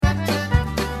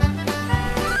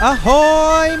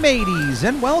Ahoy, mateys,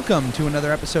 and welcome to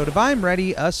another episode of I'm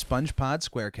Ready, a SpongePod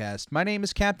Squarecast. My name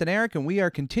is Captain Eric, and we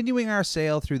are continuing our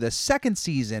sail through the second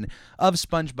season of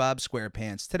SpongeBob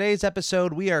SquarePants. Today's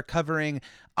episode, we are covering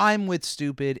I'm with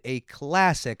Stupid, a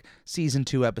classic Season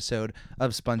 2 episode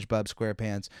of SpongeBob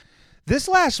SquarePants. This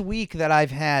last week that I've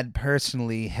had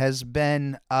personally has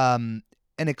been an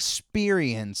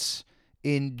experience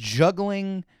in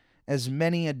juggling as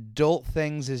many adult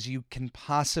things as you can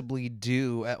possibly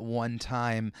do at one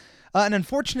time. And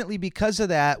unfortunately, because of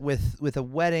that, with a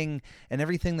wedding and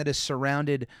everything that is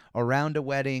surrounded around a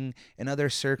wedding and other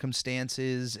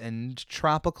circumstances and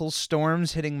tropical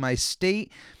storms hitting my state,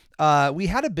 we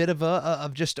had a bit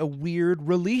of just a weird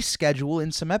release schedule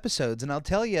in some episodes. And I'll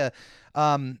tell you,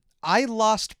 I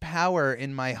lost power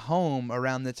in my home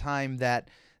around the time that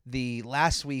the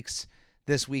last week's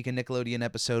This Week in Nickelodeon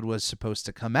episode was supposed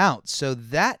to come out. So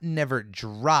that never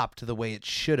dropped the way it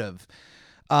should have.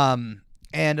 And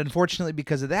unfortunately,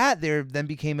 because of that, there then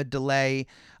became a delay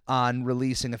on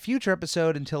releasing a future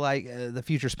episode until the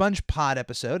future SpongePod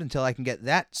episode, until I can get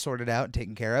that sorted out and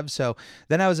taken care of. So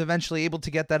then I was eventually able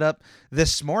to get that up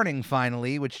this morning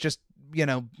finally, which just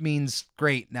means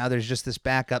great. Now there's just this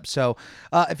backup. So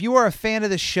if you are a fan of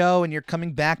the show and you're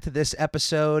coming back to this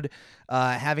episode,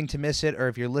 having to miss it, or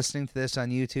if you're listening to this on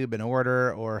YouTube in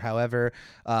order or however,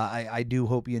 I do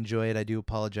hope you enjoy it. I do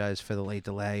apologize for the late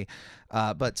delay.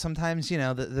 But sometimes,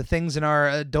 the things in our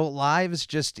adult lives,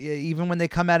 just even when they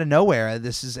come out of nowhere,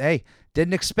 this is, hey,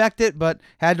 didn't expect it, but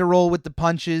had to roll with the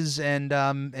punches, and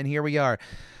here we are.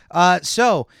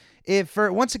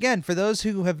 Once again, for those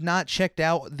who have not checked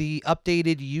out the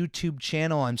updated YouTube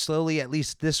channel, I'm slowly, at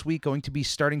least this week, going to be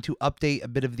starting to update a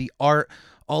bit of the art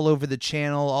all over the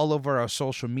channel, all over our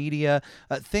social media.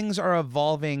 Things are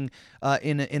evolving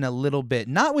in a little bit.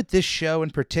 Not with this show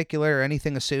in particular or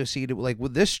anything associated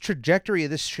with this trajectory of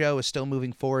this show is still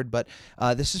moving forward, but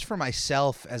this is for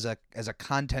myself as a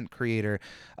content creator.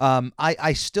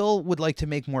 I still would like to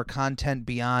make more content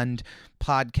beyond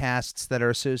podcasts that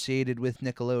are associated with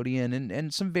Nickelodeon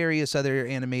and some various other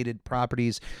animated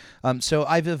properties. So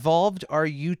I've evolved our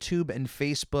YouTube and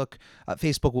Facebook.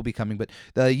 Facebook will be coming, but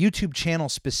the YouTube channel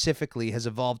specifically has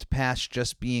evolved past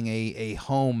just being a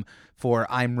home for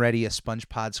I'm Ready, a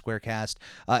SpongePod Squarecast.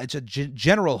 It's a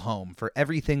general home for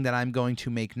everything that I'm going to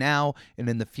make now and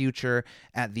in the future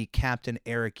at the Captain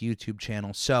Eric YouTube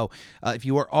channel. So if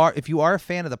you are a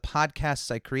fan of the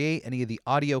podcasts I create, any of the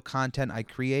audio content I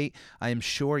create, I am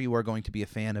sure you are going to be a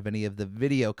fan of any of the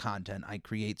video content I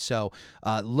create. So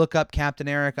look up Captain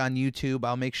Eric on YouTube.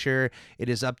 I'll make sure it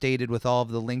is updated with all of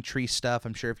the Linktree stuff.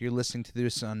 I'm sure if you're listening to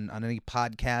this on any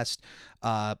podcast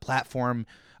platform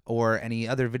or any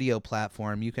other video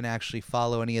platform, you can actually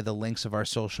follow any of the links of our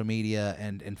social media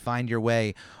and find your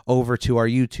way over to our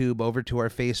YouTube, over to our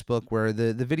Facebook, where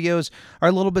the videos are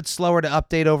a little bit slower to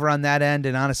update over on that end.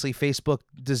 And honestly, Facebook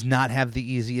does not have the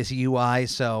easiest UI.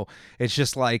 So it's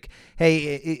just like,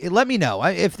 hey, let me know.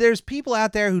 If there's people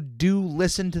out there who do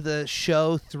listen to the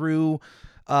show through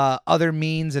other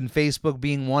means, and Facebook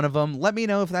being one of them, let me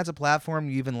know if that's a platform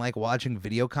you even like watching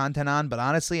video content on. But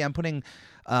honestly, I'm putting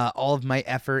all of my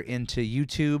effort into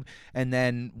YouTube, and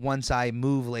then once I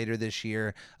move later this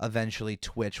year, eventually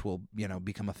Twitch will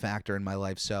become a factor in my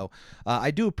life. So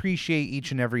I do appreciate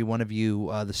each and every one of you.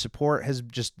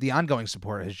 The ongoing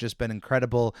support has just been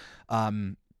incredible.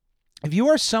 If you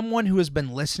are someone who has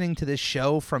been listening to this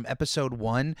show from episode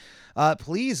 1,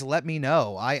 please let me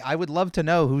know. I would love to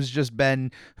know who's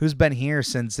been here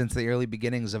since the early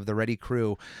beginnings of the Ready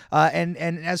crew. And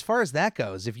as far as that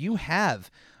goes, if you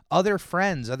have other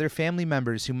friends, other family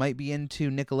members who might be into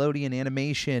Nickelodeon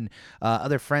animation,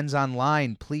 other friends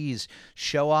online, please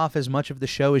show off as much of the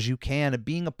show as you can.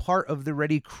 Being a part of the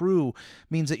Ready crew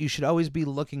means that you should always be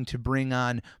looking to bring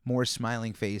on more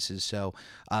smiling faces. So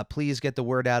please get the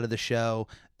word out of the show.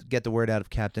 Get the word out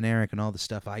of Captain Eric and all the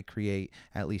stuff I create,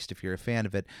 at least if you're a fan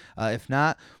of it. If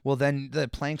not, well, then the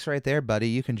plank's right there, buddy.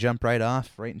 You can jump right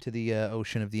off, right into the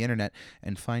ocean of the internet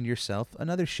and find yourself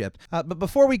another ship. But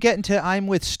before we get into I'm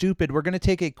with Stupid, we're going to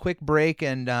take a quick break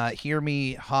and hear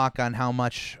me hawk on how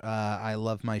much I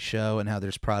love my show and how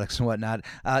there's products and whatnot.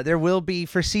 There will be,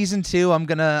 for season 2, I'm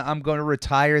gonna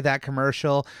retire that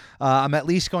commercial. I'm at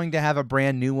least going to have a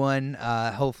brand new one,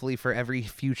 hopefully for every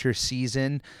future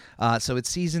season. So it's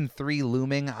season 3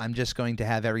 looming. I'm just going to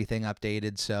have everything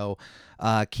updated, so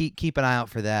keep an eye out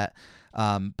for that.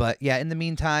 But yeah, in the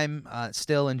meantime,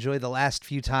 still enjoy the last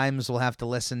few times we'll have to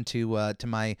listen to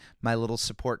my little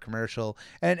support commercial,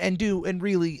 and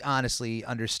really honestly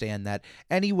understand that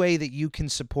any way that you can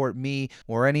support me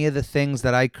or any of the things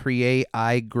that I create,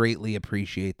 I greatly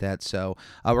appreciate that. So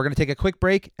we're gonna take a quick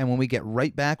break, and when we get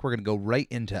right back, we're gonna go right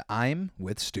into I'm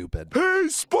with Stupid. Hey,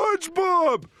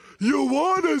 SpongeBob! You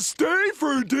wanna stay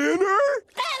for dinner?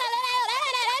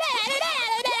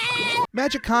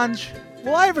 Magic Conj,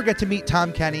 will I ever get to meet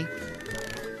Tom Kenny?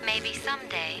 Maybe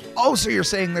someday. Oh, so you're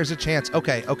saying there's a chance.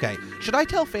 Okay. Should I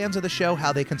tell fans of the show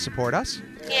how they can support us?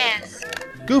 Yes.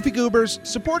 Goofy Goobers,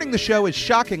 supporting the show is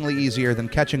shockingly easier than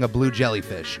catching a blue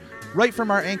jellyfish. Right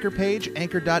from our Anchor page,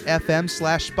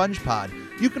 anchor.fm/SpongePod,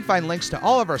 you can find links to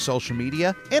all of our social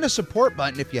media and a support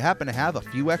button if you happen to have a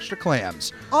few extra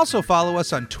clams. Also follow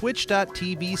us on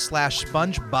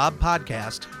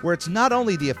twitch.tv/SpongeBobPodcast, where it's not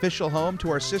only the official home to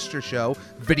our sister show,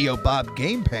 Video Bob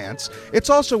Game Pants,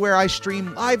 it's also where I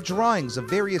stream live drawings of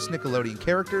various Nickelodeon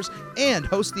characters and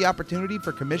host the opportunity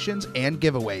for commissions and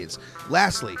giveaways.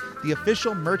 Lastly, the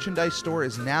official merchandise store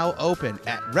is now open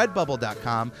at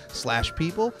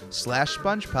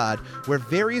redbubble.com/people/SpongePod, where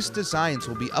various designs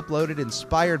will be uploaded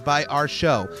inspired by our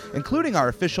show, including our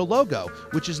official logo,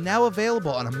 which is now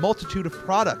available on a multitude of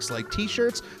products like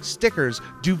t-shirts, stickers,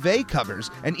 duvet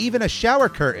covers, and even a shower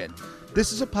curtain.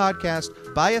 This is a podcast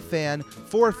by a fan,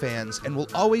 for fans, and will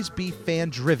always be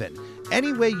fan-driven.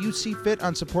 Any way you see fit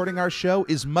on supporting our show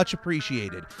is much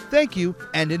appreciated. Thank you,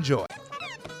 and enjoy.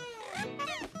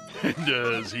 And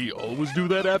does he always do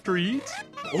that after he eats?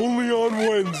 Only on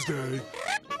Wednesday.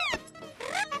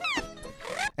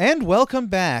 And welcome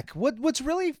back. What's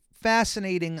really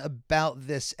fascinating about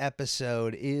this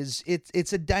episode is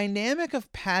it's a dynamic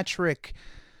of Patrick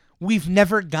we've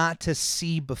never got to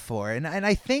see before. And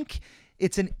I think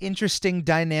it's an interesting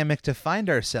dynamic to find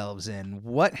ourselves in.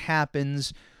 What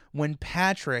happens when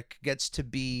Patrick gets to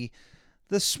be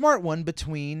the smart one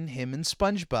between him and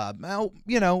SpongeBob? Now,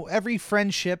 every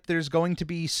friendship, there's going to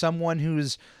be someone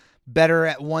who's better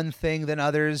at one thing than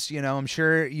others. I'm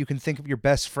sure you can think of your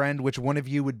best friend, which one of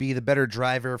you would be the better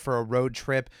driver for a road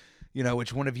trip,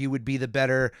 which one of you would be the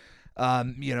better,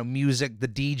 music, the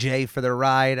DJ for the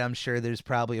ride. I'm sure there's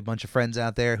probably a bunch of friends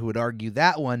out there who would argue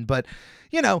that one. But,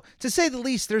 to say the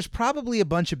least, there's probably a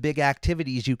bunch of big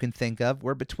activities you can think of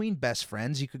where between best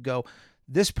friends, you could go,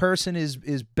 this person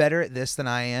is better at this than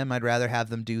I am. I'd rather have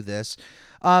them do this.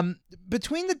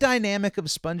 Between the dynamic of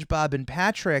SpongeBob and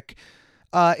Patrick,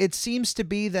 it seems to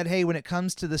be that, hey, when it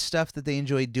comes to the stuff that they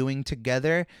enjoy doing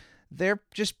together, they're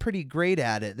just pretty great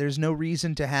at it. There's no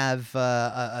reason to have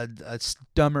a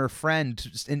dumber friend.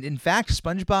 In fact,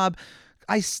 SpongeBob,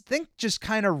 I think, just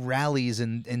kind of rallies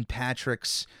in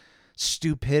Patrick's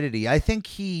stupidity. I think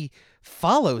he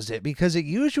follows it because it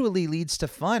usually leads to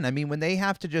fun. I mean, when they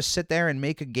have to just sit there and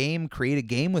make a game, create a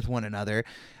game with one another,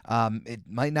 it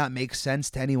might not make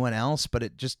sense to anyone else, but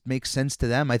it just makes sense to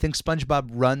them. I think SpongeBob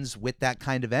runs with that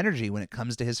kind of energy when it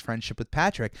comes to his friendship with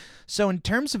Patrick. So in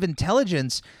terms of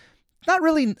intelligence, not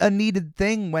really a needed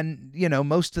thing when,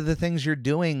 most of the things you're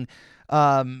doing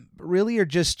really are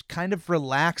just kind of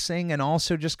relaxing and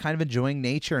also just kind of enjoying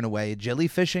nature in a way.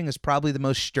 Jellyfishing is probably the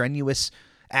most strenuous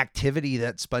activity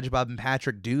that SpongeBob and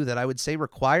Patrick do that I would say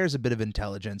requires a bit of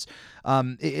intelligence.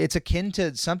 It's akin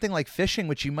to something like fishing,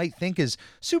 which you might think is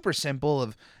super simple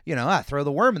of, throw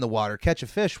the worm in the water, catch a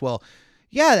fish. Well,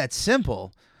 yeah, that's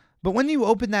simple. But when you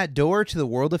open that door to the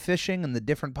world of fishing and the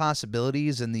different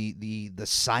possibilities and the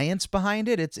science behind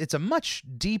it, it's a much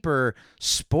deeper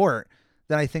sport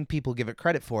than I think people give it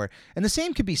credit for. And the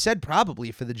same could be said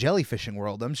probably for the jellyfishing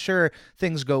world. I'm sure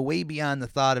things go way beyond the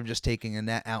thought of just taking a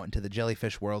net out into the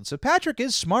jellyfish world. So Patrick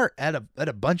is smart at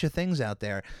a bunch of things out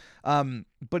there.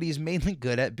 But he's mainly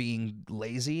good at being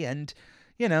lazy and,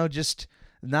 just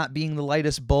not being the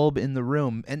lightest bulb in the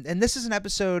room. And this is an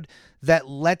episode that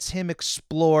lets him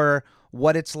explore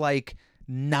what it's like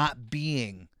not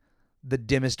being the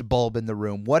dimmest bulb in the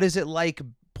room. What is it like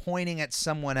pointing at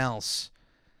someone else?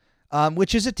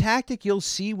 Which is a tactic you'll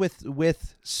see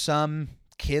with some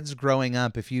kids growing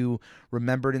up. If you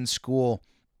remembered in school,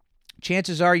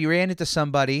 chances are you ran into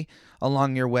somebody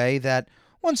along your way that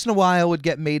once in a while would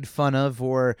get made fun of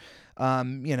or,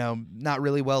 not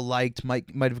really well liked, might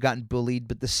have gotten bullied.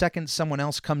 But the second someone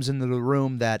else comes into the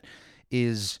room that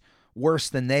is worse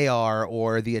than they are,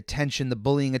 or the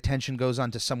bullying attention goes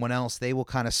on to someone else, they will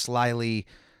kind of slyly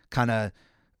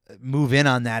move in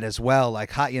on that as well.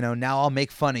 Like, now I'll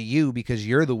make fun of you because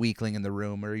you're the weakling in the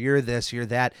room, or you're this, you're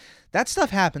that. that stuff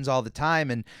happens all the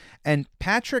time, and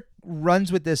Patrick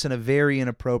runs with this in a very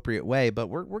inappropriate way. But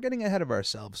we're getting ahead of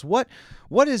ourselves. What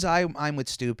is I'm with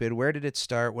Stupid? Where did it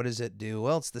start? What does it do?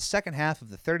 Well, it's the second half of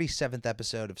the 37th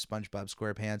episode of SpongeBob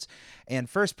SquarePants, and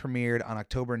first premiered on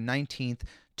October 19th,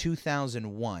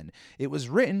 2001. It was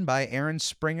written by Aaron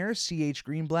Springer, C.H.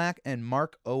 Greenblatt, and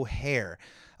Mark O'Hare.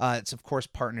 It's, of course,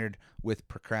 partnered with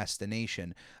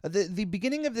Procrastination. The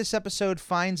beginning of this episode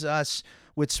finds us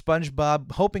with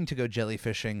SpongeBob hoping to go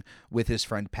jellyfishing with his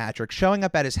friend Patrick, showing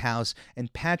up at his house,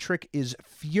 and Patrick is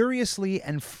furiously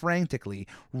and frantically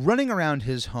running around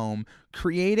his home,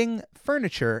 creating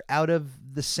furniture out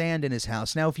of the sand in his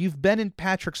house. Now, if you've been in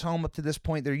Patrick's home up to this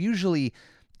point, there usually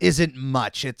isn't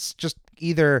much. It's just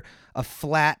either a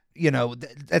flat,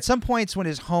 at some points when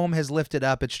his home has lifted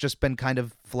up, it's just been kind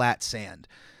of flat sand.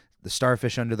 The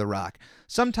starfish under the rock.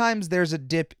 Sometimes there's a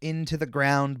dip into the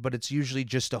ground, but it's usually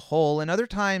just a hole. And other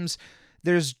times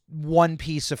there's one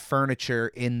piece of furniture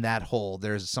in that hole.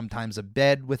 There's sometimes a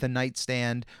bed with a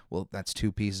nightstand. Well, that's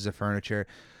two pieces of furniture.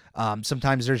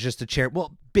 Sometimes there's just a chair.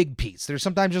 Well, big piece. There's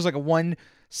sometimes just like a one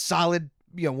solid,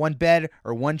 one bed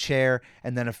or one chair,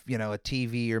 and then a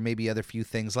TV or maybe other few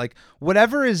things, like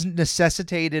whatever is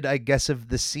necessitated, I guess, of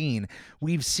the scene.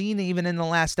 We've seen even in the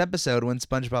last episode when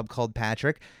SpongeBob called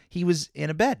Patrick, he was in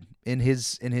a bed in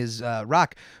his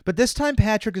rock. But this time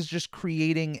Patrick is just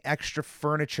creating extra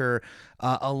furniture,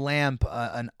 a lamp,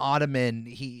 an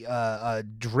ottoman, a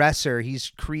dresser.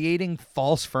 He's creating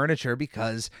false furniture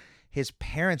because his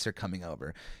parents are coming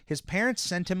over. His parents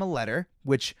sent him a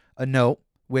note,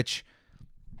 which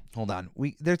hold on.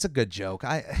 There's a good joke.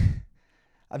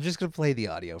 I'm just going to play the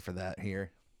audio for that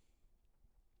here.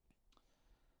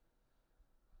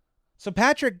 So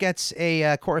Patrick gets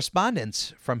a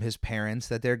correspondence from his parents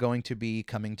that they're going to be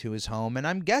coming to his home. And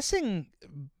I'm guessing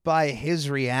by his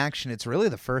reaction, it's really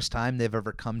the first time they've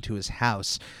ever come to his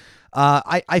house.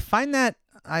 I find that,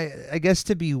 I guess,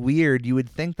 to be weird. You would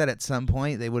think that at some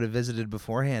point they would have visited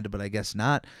beforehand, but I guess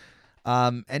not.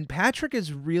 And Patrick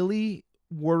is really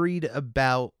worried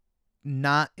about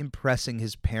not impressing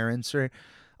his parents, or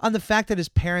on the fact that his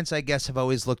parents, I guess, have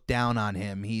always looked down on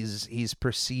him. He's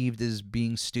perceived as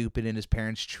being stupid, and his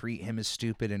parents treat him as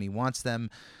stupid, and he wants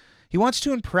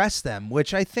to impress them,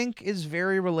 which I think is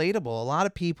very relatable. A lot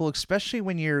of people, especially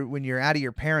when you're out of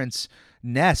your parents'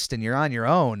 nest and you're on your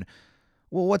own,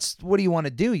 well, what do you want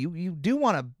to do? You do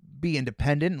want to be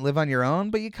independent and live on your own,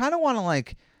 but you kind of want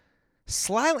to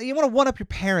slyly, you want to one up your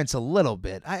parents a little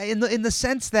bit, in the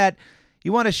sense that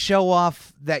you want to show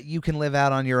off that you can live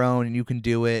out on your own and you can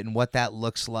do it and what that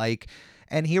looks like.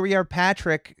 And here we are,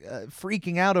 Patrick,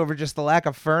 freaking out over just the lack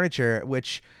of furniture,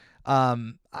 which,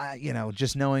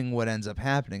 just knowing what ends up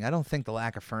happening, I don't think the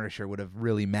lack of furniture would have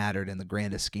really mattered in the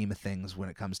grandest scheme of things when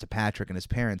it comes to Patrick and his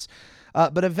parents.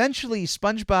 But eventually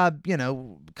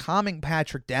SpongeBob, calming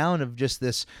Patrick down of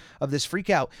this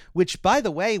freak out, which, by the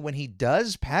way, when he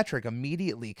does, Patrick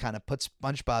immediately kind of puts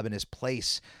SpongeBob in his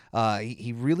place.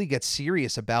 He really gets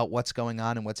serious about what's going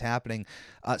on and what's happening.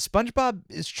 SpongeBob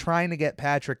is trying to get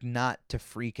Patrick not to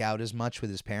freak out as much with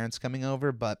his parents coming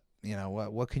over, but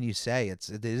what can you say? It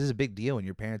is a big deal when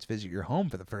your parents visit your home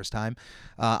for the first time.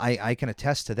 I can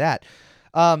attest to that.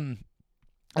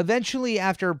 Eventually,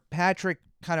 after Patrick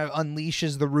kind of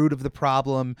unleashes the root of the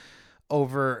problem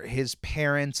over his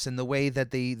parents and the way that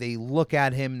they look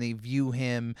at him, they view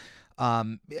him,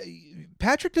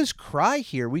 Patrick does cry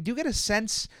here. We do get a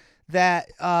sense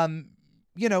that,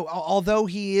 although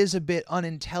he is a bit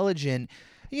unintelligent,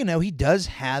 he does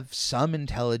have some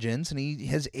intelligence, and he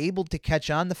is able to catch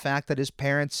on the fact that his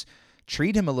parents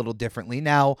treat him a little differently.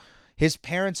 Now, his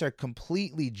parents are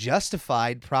completely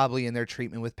justified probably in their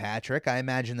treatment with Patrick. I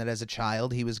imagine that as a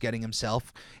child, he was getting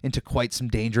himself into quite some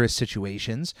dangerous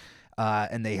situations,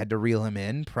 and they had to reel him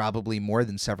in probably more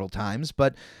than several times.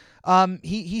 But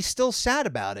he's still sad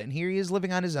about it, and here he is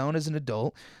living on his own as an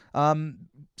adult.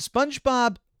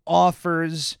 SpongeBob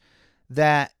offers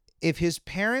that if his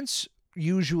parents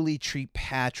usually treat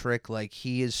Patrick like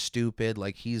he is stupid,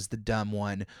 like he's the dumb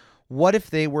one, what if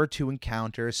they were to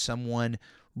encounter someone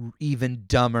even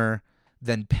dumber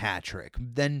than Patrick?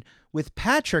 Then, with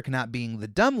Patrick not being the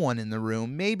dumb one in the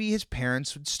room, maybe his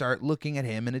parents would start looking at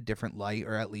him in a different light,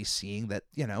 or at least seeing that,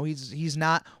 he's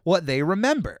not what they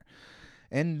remember.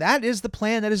 And that is the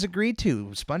plan that is agreed to.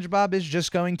 SpongeBob is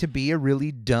just going to be a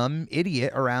really dumb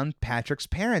idiot around Patrick's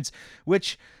parents,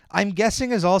 which I'm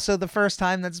guessing is also the first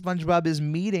time that SpongeBob is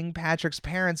meeting Patrick's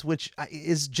parents, which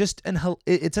is just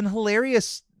it's an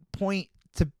hilarious point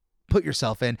to put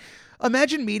yourself in.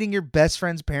 Imagine meeting your best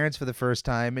friend's parents for the first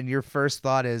time, and your first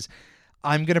thought is,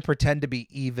 I'm going to pretend to be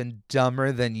even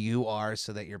dumber than you are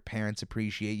so that your parents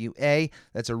appreciate you.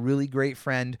 That's a really great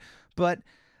friend, but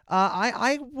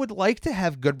I would like to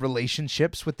have good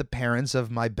relationships with the parents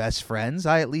of my best friends.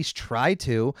 I at least try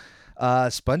to.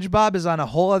 SpongeBob is on a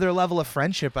whole other level of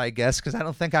friendship, I guess, because I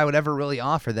don't think I would ever really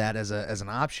offer that as an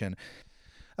option.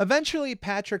 Eventually,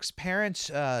 Patrick's parents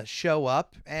show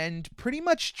up and pretty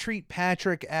much treat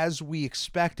Patrick as we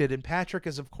expected. And Patrick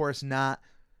is, of course, not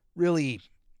really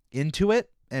into it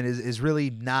and is really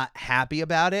not happy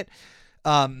about it.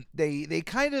 They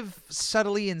kind of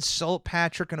subtly insult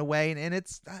Patrick in a way, and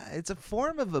it's a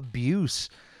form of abuse.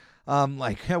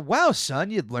 Like, wow,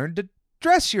 son, you'd learned to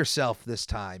dress yourself this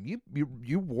time.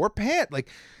 You wore pants. Like,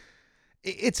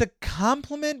 it's a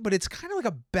compliment, but it's kind of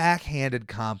like a backhanded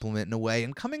compliment in a way.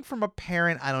 And coming from a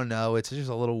parent, I don't know, it's just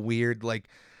a little weird. Like,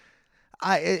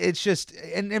 it's just,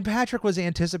 and Patrick was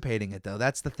anticipating it though.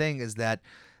 That's the thing, is that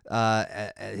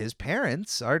his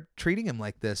parents are treating him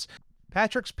like this.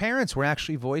 Patrick's parents were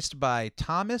actually voiced by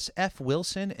Thomas F.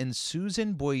 Wilson and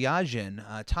Susan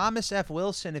Boyajian. Thomas F.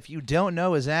 Wilson, if you don't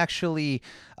know, is actually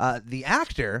the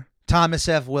actor Thomas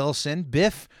F. Wilson,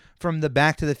 Biff from the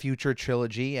Back to the Future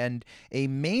trilogy, and a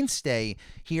mainstay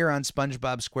here on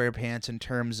SpongeBob SquarePants in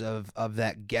terms of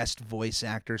that guest voice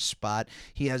actor spot.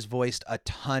 He has voiced a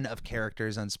ton of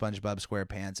characters on SpongeBob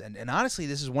SquarePants, and honestly,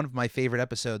 this is one of my favorite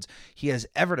episodes he has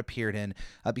ever appeared in,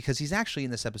 because he's actually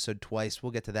in this episode twice.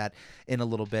 We'll get to that in a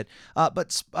little bit.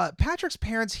 But Patrick's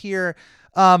parents here,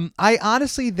 I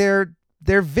honestly, they're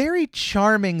very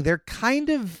charming. They're kind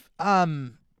of...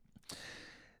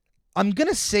 I'm going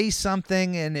to say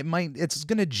something and it's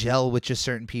going to gel with just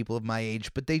certain people of my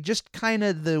age, but they just kind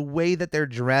of, the way that they're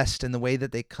dressed and the way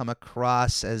that they come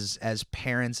across as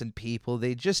parents and people,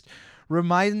 they just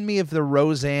remind me of the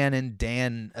Roseanne and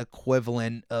Dan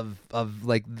equivalent of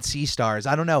like Sea Stars.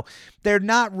 I don't know. They're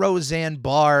not Roseanne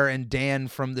Barr and Dan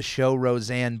from the show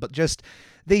Roseanne, but just,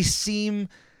 they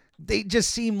just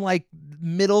seem like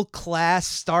middle-class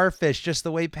starfish, just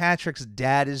the way Patrick's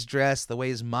dad is dressed, the way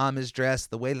his mom is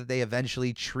dressed, the way that they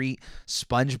eventually treat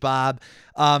SpongeBob.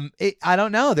 I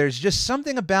don't know. There's just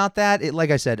something about that. Like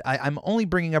I said, I'm only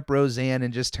bringing up Roseanne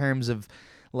in just terms of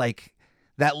like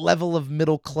that level of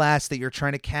middle class that you're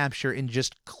trying to capture in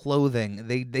just clothing.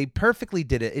 They perfectly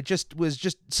did it. It just was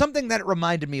just something that it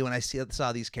reminded me when I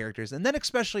saw these characters. And then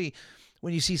especially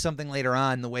when you see something later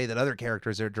on, the way that other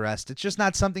characters are dressed, it's just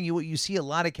not something you see a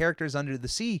lot of characters under the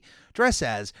sea dress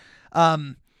as.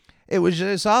 It was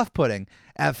just off-putting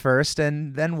at first,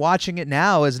 and then watching it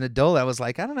now as an adult, I was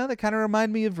like, I don't know, they kind of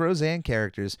remind me of Roseanne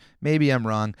characters. Maybe I'm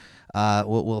wrong.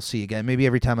 We'll see again. Maybe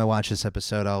every time I watch this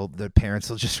episode, the parents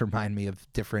will just remind me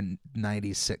of different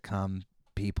 90s sitcom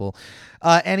people.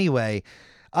 Anyway,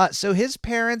 so his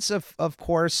parents, of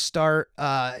course, start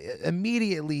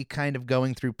immediately kind of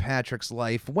going through Patrick's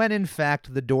life when, in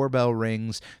fact, the doorbell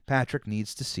rings. Patrick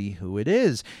needs to see who it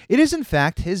is. It is, in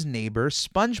fact, his neighbor,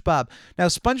 SpongeBob. Now,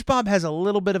 SpongeBob has a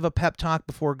little bit of a pep talk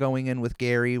before going in with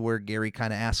Gary, where Gary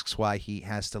kind of asks why he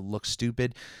has to look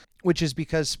stupid, which is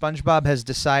because SpongeBob has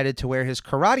decided to wear his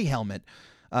karate helmet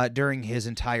during his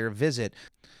entire visit.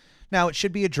 Now, it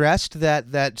should be addressed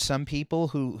that some people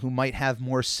who might have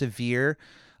more severe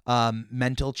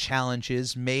mental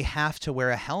challenges may have to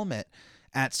wear a helmet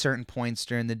at certain points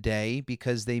during the day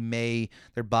because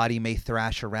their body may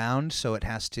thrash around, so it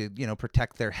has to,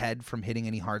 protect their head from hitting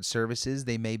any hard surfaces.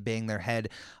 They may bang their head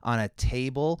on a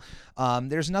table.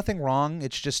 There's nothing wrong.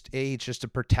 It's just a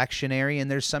protection area,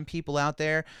 and there's some people out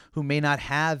there who may not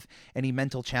have any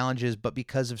mental challenges, but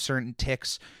because of certain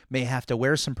tics may have to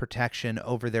wear some protection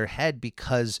over their head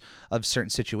because of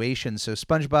certain situations. So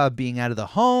SpongeBob being out of the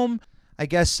home, I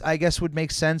guess would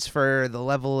make sense for the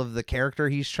level of the character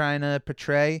he's trying to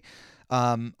portray.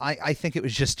 I think it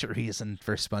was just a reason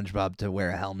for SpongeBob to wear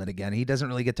a helmet again. He doesn't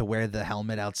really get to wear the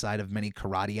helmet outside of many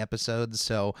karate episodes,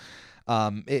 so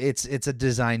it's a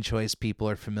design choice people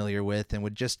are familiar with and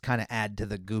would just kind of add to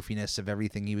the goofiness of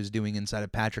everything he was doing inside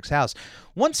of Patrick's house.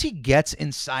 Once he gets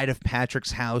inside of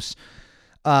Patrick's house,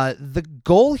 the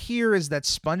goal here is that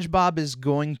SpongeBob is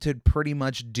going to pretty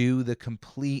much do the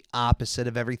complete opposite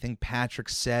of everything Patrick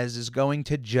says, is going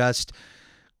to just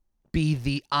be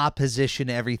the opposition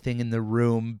to everything in the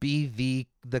room, be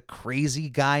the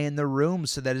crazy guy in the room,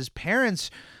 so that his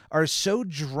parents are so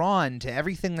drawn to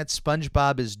everything that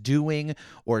SpongeBob is doing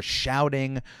or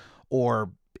shouting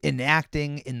or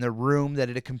enacting in the room that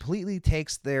it completely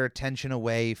takes their attention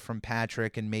away from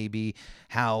Patrick and maybe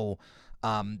how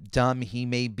dumb he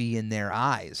may be in their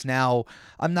eyes. Now,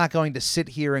 I'm not going to sit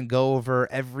here and go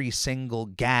over every single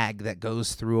gag that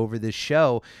goes through over this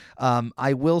show.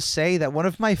 I will say that one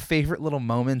of my favorite little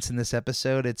moments in this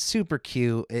episode, it's super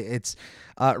cute. It's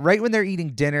right when they're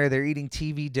eating dinner, they're eating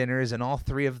TV dinners, and all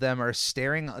three of them are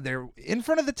staring. They're in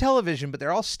front of the television, but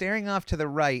they're all staring off to the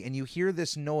right, and you hear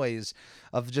this noise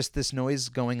of just this noise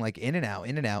going like in and out,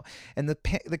 and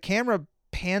the camera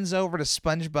pans over to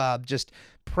SpongeBob just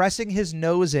pressing his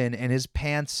nose in, and his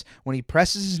pants, when he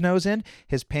presses his nose in,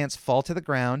 his pants fall to the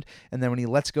ground, and then when he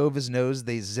lets go of his nose,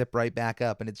 they zip right back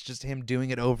up, and it's just him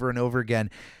doing it over and over again.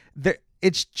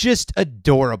 It's just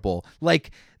adorable.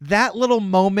 Like, that little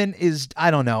moment is, I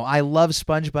don't know, I love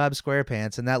SpongeBob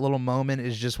SquarePants, and that little moment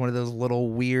is just one of those little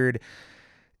weird,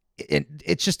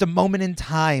 it's just a moment in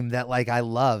time that, like, I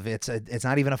love. It's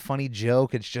not even a funny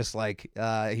joke. It's just like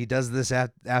he does this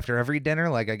after every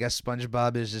dinner. Like, I guess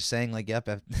SpongeBob is just saying, like, yep,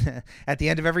 at the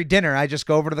end of every dinner, I just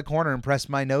go over to the corner and press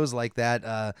my nose like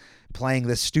that, playing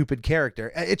this stupid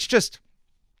character.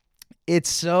 It's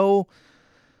so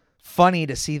funny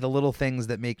to see the little things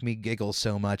that make me giggle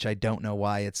so much. I don't know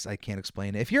why. I can't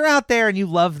explain it. If you're out there and you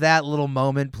love that little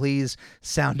moment, please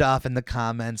sound off in the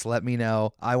comments. Let me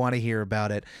know. I want to hear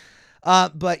about it.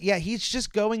 But yeah, he's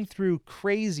just going through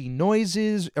crazy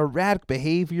noises, erratic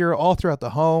behavior all throughout the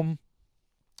home,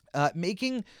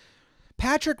 making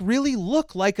Patrick really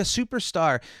look like a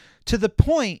superstar, to the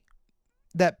point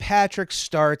that Patrick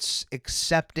starts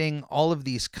accepting all of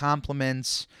these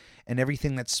compliments and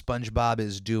everything that SpongeBob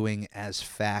is doing as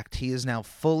fact. He is now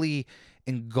fully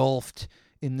engulfed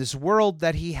in this world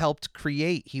that he helped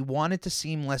create. He wanted to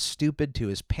seem less stupid to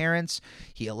his parents.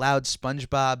 He allowed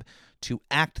SpongeBob to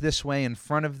act this way in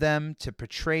front of them, to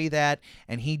portray that,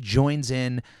 and he joins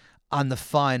in on the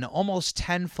fun almost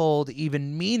tenfold,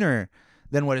 even meaner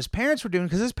than what his parents were doing,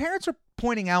 because his parents were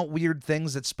pointing out weird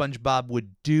things that SpongeBob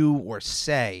would do or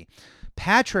say.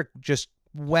 Patrick just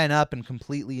went up and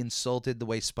completely insulted the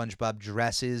way SpongeBob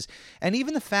dresses, and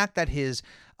even the fact that his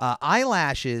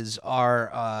eyelashes are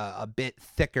a bit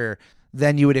thicker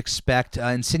than you would expect,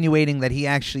 insinuating that he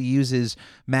actually uses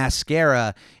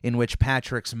mascara, in which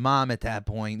Patrick's mom at that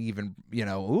point even,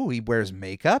 he wears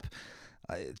makeup.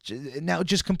 Now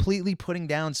just completely putting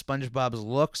down SpongeBob's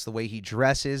looks, the way he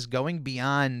dresses, going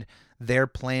beyond their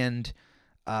planned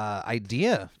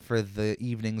idea for the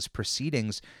evening's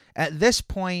proceedings. At this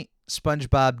point,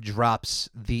 SpongeBob drops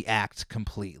the act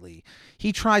completely.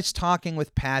 He tries talking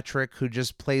with Patrick, who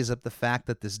just plays up the fact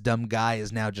that this dumb guy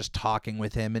is now just talking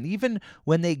with him. And even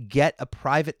when they get a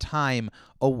private time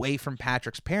away from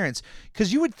Patrick's parents,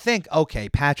 because you would think, okay,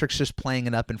 Patrick's just playing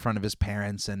it up in front of his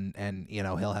parents, and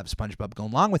he'll have SpongeBob go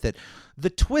along with it. The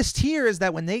twist here is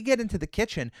that when they get into the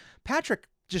kitchen, Patrick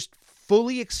just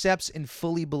fully accepts and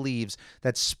fully believes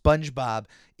that SpongeBob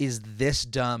is this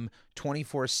dumb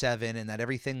 24/7, and that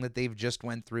everything that they've just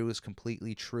went through is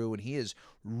completely true, and he is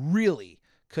really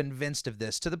convinced of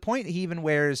this, to the point he even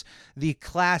wears the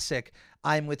classic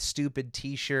 "I'm with Stupid"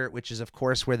 t-shirt, which is of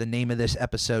course where the name of this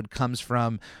episode comes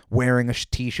from, wearing a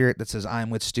t-shirt that says "I'm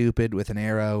with Stupid" with an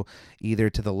arrow either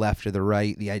to the left or the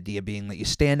right, the idea being that you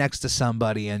stand next to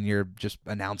somebody and you're just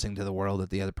announcing to the world that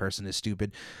the other person is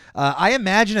stupid. I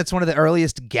imagine it's one of the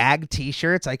earliest gag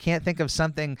t-shirts. I can't think of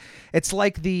something. It's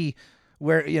like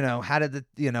why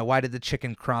did the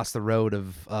chicken cross the road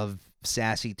of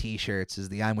sassy t-shirts is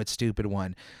the "I'm with Stupid"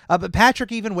 one. But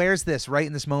Patrick even wears this right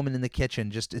in this moment in the kitchen,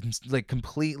 just like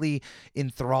completely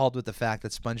enthralled with the fact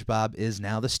that SpongeBob is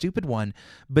now the stupid one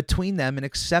between them, and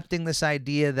accepting this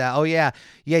idea that, oh yeah,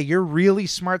 you're really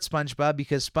smart, SpongeBob,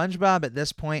 because SpongeBob at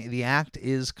this point, the act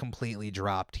is completely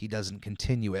dropped. He doesn't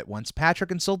continue it. Once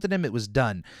Patrick insulted him, it was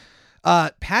done.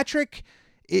 Patrick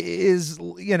is,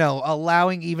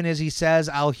 allowing, even as he says,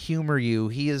 "I'll humor you."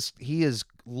 He is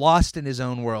lost in his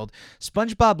own world.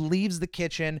 SpongeBob leaves the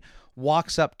kitchen,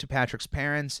 walks up to Patrick's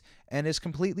parents, and is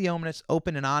completely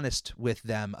open and honest with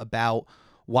them about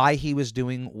why he was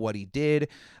doing what he did,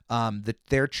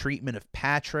 their treatment of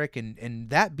Patrick, and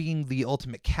that being the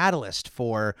ultimate catalyst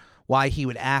for why he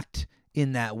would act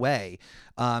in that way.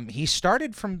 He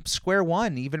started from square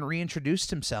one, even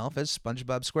reintroduced himself as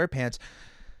SpongeBob SquarePants.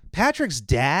 Patrick's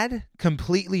dad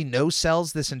completely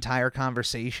no-sells this entire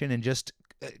conversation and just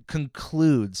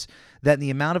concludes that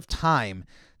the amount of time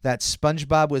that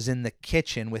SpongeBob was in the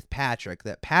kitchen with Patrick,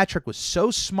 that Patrick was so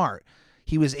smart,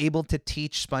 he was able to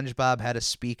teach SpongeBob how to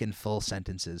speak in full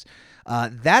sentences.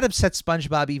 That upsets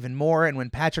SpongeBob even more, and when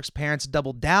Patrick's parents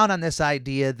double down on this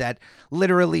idea that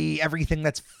literally everything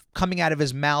that's coming out of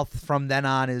his mouth from then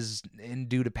on is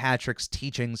due to Patrick's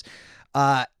teachings,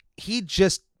 he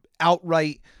just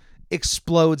outright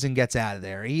explodes and gets out of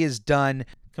there. He is done,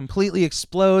 completely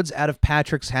explodes out of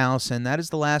Patrick's house, and that is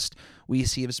the last we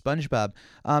see of SpongeBob.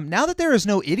 Now that there is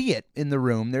no idiot in the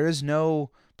room, there is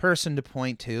no person to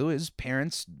point to, his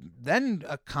parents then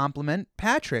compliment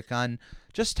Patrick on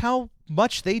just how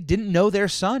much they didn't know their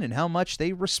son and how much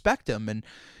they respect him. And,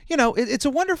 it's a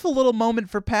wonderful little moment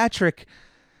for Patrick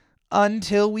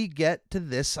until we get to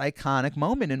this iconic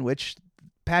moment in which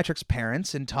Patrick's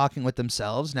parents, in talking with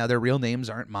themselves, now their real names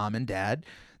aren't Mom and Dad,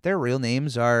 their real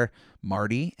names are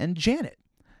Marty and Janet.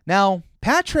 Now,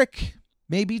 Patrick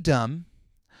may be dumb,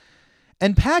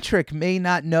 and Patrick may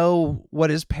not know what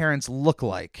his parents look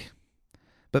like,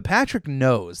 but Patrick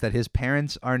knows that his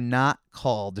parents are not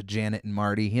called Janet and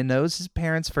Marty. He knows his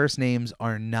parents' first names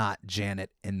are not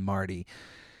Janet and Marty.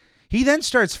 He then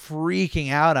starts freaking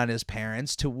out on his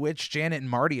parents, to which Janet and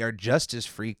Marty are just as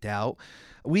freaked out.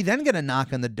 We then get a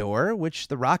knock on the door, which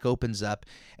the rock opens up,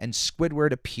 and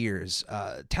Squidward appears,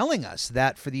 telling us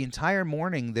that for the entire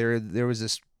morning there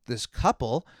was this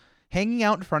couple hanging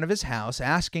out in front of his house,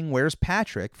 asking where's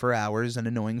Patrick for hours, and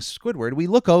annoying Squidward. We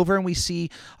look over and we see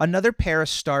another pair of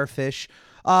starfish,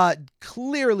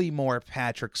 clearly more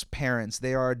Patrick's parents.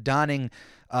 They are donning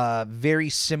very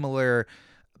similar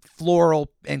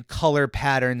floral and color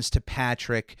patterns to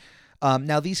Patrick.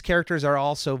 Now, these characters are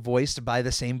also voiced by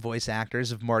the same voice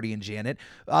actors of Marty and Janet.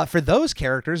 For those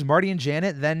characters, Marty and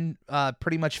Janet then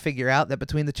pretty much figure out that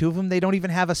between the two of them, they don't even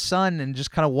have a son and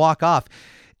just kind of walk off.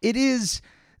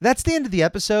 That's the end of the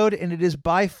episode, and it is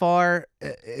by far,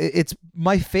 it's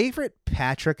my favorite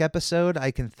Patrick episode I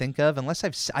can think of,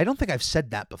 I don't think I've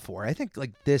said that before. I think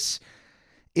this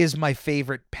is my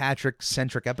favorite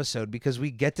Patrick-centric episode because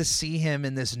we get to see him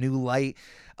in this new light.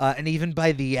 And even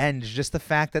by the end, just the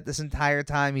fact that this entire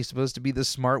time he's supposed to be the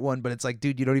smart one, but it's like,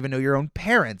 dude, you don't even know your own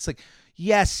parents. Like,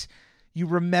 yes, you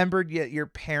remembered yet your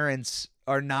parents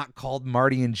are not called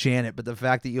Marty and Janet, but the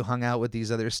fact that you hung out with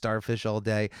these other starfish all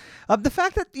day. The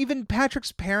fact that even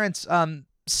Patrick's parents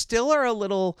still are a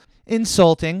little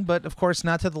insulting, but of course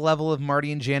not to the level of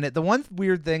Marty and Janet. The one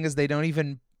weird thing is they don't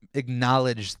even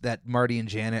acknowledge that Marty and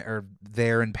Janet are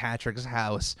there in Patrick's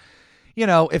house.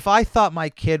 If I thought my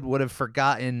kid would have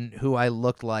forgotten who I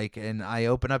looked like and I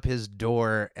open up his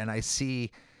door and I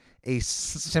see a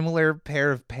similar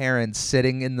pair of parents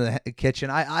sitting in the kitchen,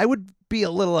 I would be a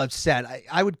little upset.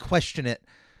 I would question it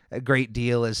a great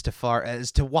deal as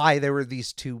to why there were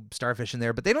these two starfish in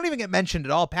there, but they don't even get mentioned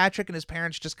at all. Patrick and his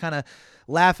parents just kind of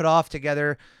laugh it off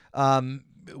together.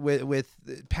 With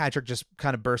Patrick just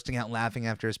kind of bursting out laughing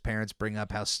after his parents bring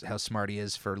up how smart he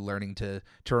is for learning to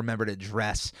remember to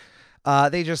dress.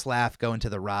 They just laugh, go into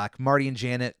the rock. Marty and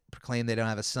Janet proclaim they don't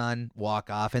have a son, walk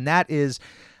off, and that is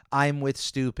I'm with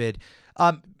Stupid.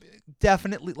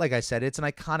 Definitely, like I said, it's an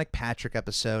iconic Patrick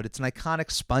episode. It's an iconic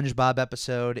SpongeBob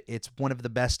episode. It's one of the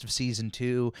best of season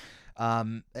 2.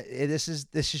 This is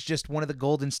just one of the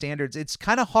golden standards. It's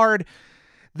kind of hard.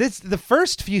 The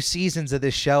first few seasons of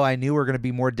this show I knew were going to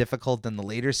be more difficult than the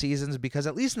later seasons, because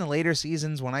at least in the later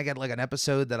seasons, when I get like an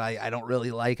episode that I don't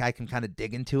really like, I can kind of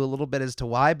dig into a little bit as to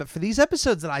why. But for these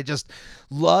episodes that I just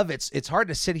love, it's hard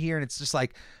to sit here and it's just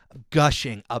like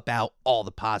gushing about all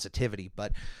the positivity.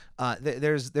 But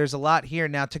there's a lot here.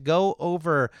 Now, to go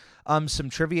over some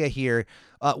trivia here,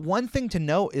 one thing to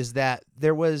note is that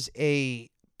there was a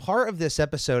part of this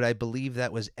episode, I believe,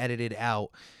 that was edited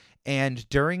out. And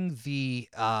during the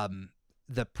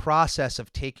process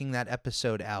of taking that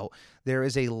episode out, there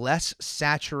is a less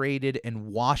saturated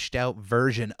and washed out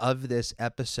version of this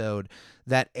episode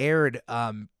that aired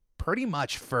pretty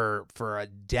much for a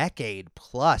decade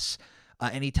plus.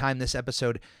 Anytime this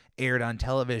episode aired on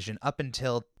television, up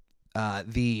until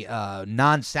the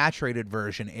non-saturated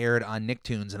version aired on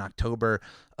Nicktoons in October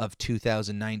of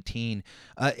 2019.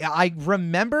 I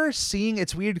remember seeing,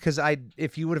 it's weird because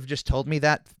if you would have just told me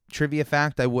that trivia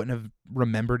fact, I wouldn't have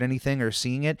remembered anything or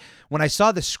seeing it. When I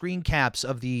saw the screen caps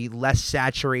of the less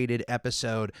saturated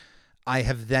episode, I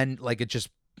have then, it just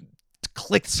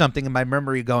clicked something in my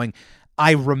memory going,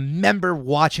 I remember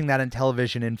watching that on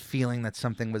television and feeling that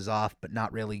something was off, but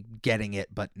not really getting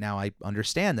it. But now I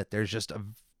understand that there's just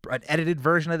an edited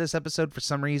version of this episode for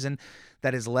some reason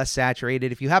that is less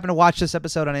saturated. If you happen to watch this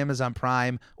episode on Amazon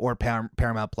Prime or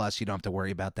Paramount Plus, you don't have to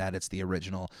worry about that. It's the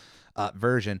original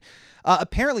version.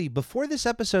 Apparently, before this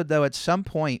episode, though, at some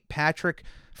point, Patrick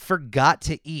forgot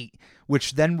to eat,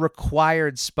 which then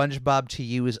required SpongeBob to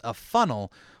use a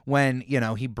funnel. When,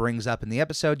 he brings up in the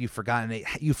episode, you've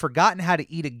forgotten how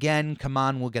to eat again. Come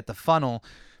on, we'll get the funnel.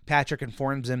 Patrick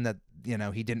informs him that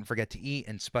he didn't forget to eat,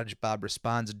 and SpongeBob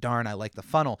responds, "Darn, I like the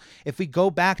funnel." If we go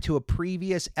back to a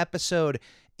previous episode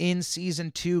in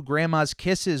season 2, Grandma's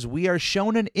Kisses, we are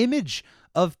shown an image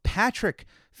of Patrick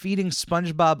feeding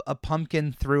SpongeBob a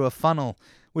pumpkin through a funnel,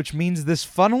 which means this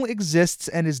funnel exists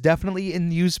and is definitely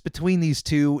in use between these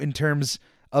two in terms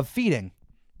of feeding.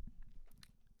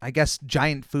 I guess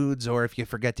giant foods, or if you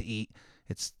forget to eat,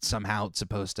 it's somehow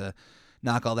supposed to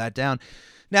knock all that down.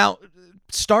 Now,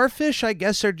 starfish, I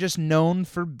guess, are just known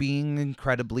for being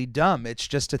incredibly dumb. It's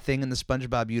just a thing in the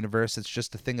SpongeBob universe. It's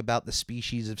just a thing about the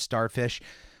species of starfish.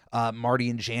 Marty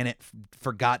and Janet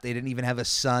forgot they didn't even have a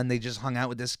son. They just hung out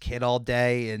with this kid all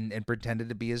day and pretended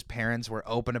to be his parents, were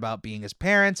open about being his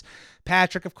parents.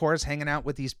 Patrick, of course, hanging out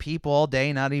with these people all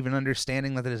day, not even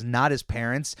understanding that it is not his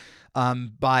parents,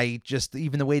 by just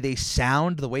even the way they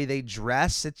sound, the way they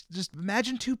dress. It's just,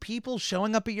 imagine two people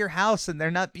showing up at your house and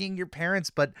they're not being your parents,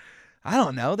 but I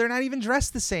don't know, they're not even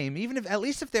dressed the same. Even if, at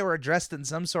least if they were dressed in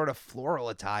some sort of floral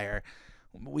attire,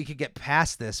 we could get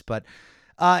past this, but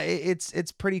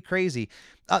it's pretty crazy.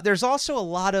 There's also a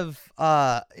lot of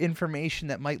information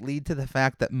that might lead to the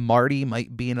fact that Marty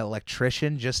might be an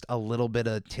electrician. Just a little bit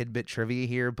of tidbit trivia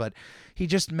here, but he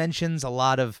just mentions a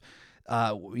lot of,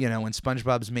 when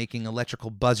SpongeBob's making electrical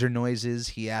buzzer noises,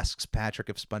 he asks Patrick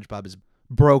if SpongeBob is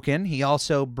broken. He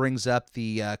also brings up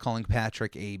the calling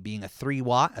Patrick being a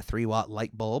 3-watt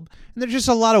light bulb. And there's just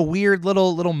a lot of weird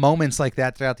little moments like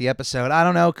that throughout the episode. I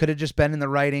don't know, could have just been in the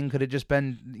writing, could have just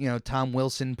been, Tom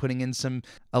Wilson putting in some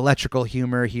electrical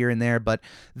humor here and there. But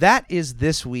that is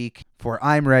this week for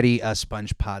I'm Ready, a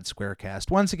SpongePod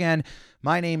Squarecast. Once again,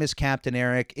 my name is Captain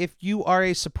Eric. If you are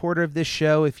a supporter of this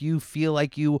show, if you feel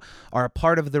like you are a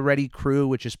part of the Ready crew,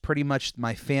 which is pretty much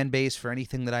my fan base for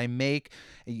anything that I make,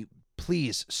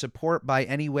 please support by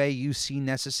any way you see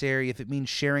necessary. If it means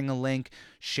sharing a link,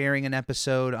 sharing an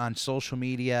episode on social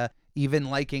media, even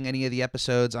liking any of the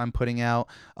episodes I'm putting out,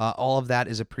 all of that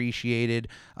is appreciated.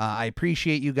 I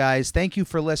appreciate you guys. Thank you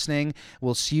for listening.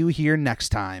 We'll see you here next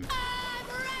time.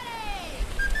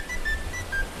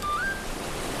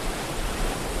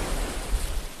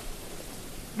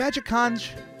 Magic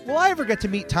Conj, will I ever get to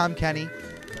meet Tom Kenny?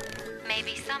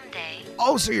 Maybe someday.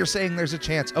 Oh, so you're saying there's a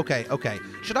chance. Okay.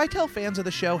 Should I tell fans of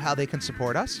the show how they can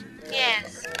support us?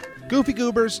 Yes. Goofy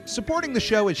Goobers, supporting the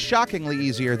show is shockingly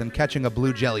easier than catching a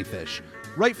blue jellyfish.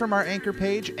 Right from our Anchor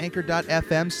page,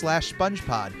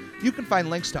 anchor.fm/SpongePod, you can find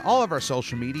links to all of our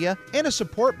social media and a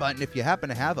support button if you happen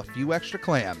to have a few extra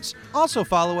clams. Also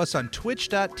follow us on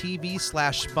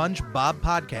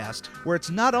twitch.tv/SpongeBobPodcast, where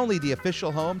it's not only the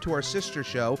official home to our sister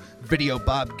show, Video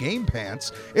Bob Game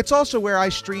Pants, it's also where I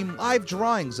stream live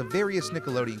drawings of various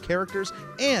Nickelodeon characters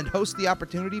and host the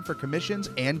opportunity for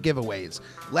commissions and giveaways.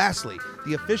 Lastly,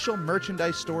 the official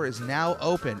merchandise store is now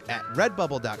open at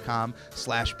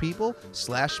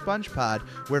redbubble.com/people/SpongePod,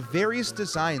 where various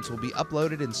designs will be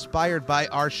uploaded inspired by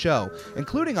our show,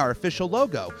 including our official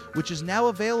logo, which is now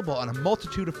available on a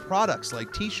multitude of products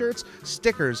like t-shirts,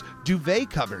 stickers, duvet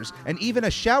covers, and even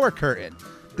a shower curtain.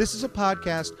 This is a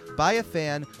podcast by a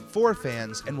fan, for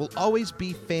fans, and will always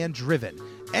be fan-driven.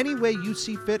 Any way you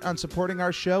see fit on supporting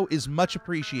our show is much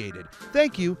appreciated.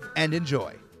 Thank you, and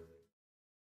enjoy.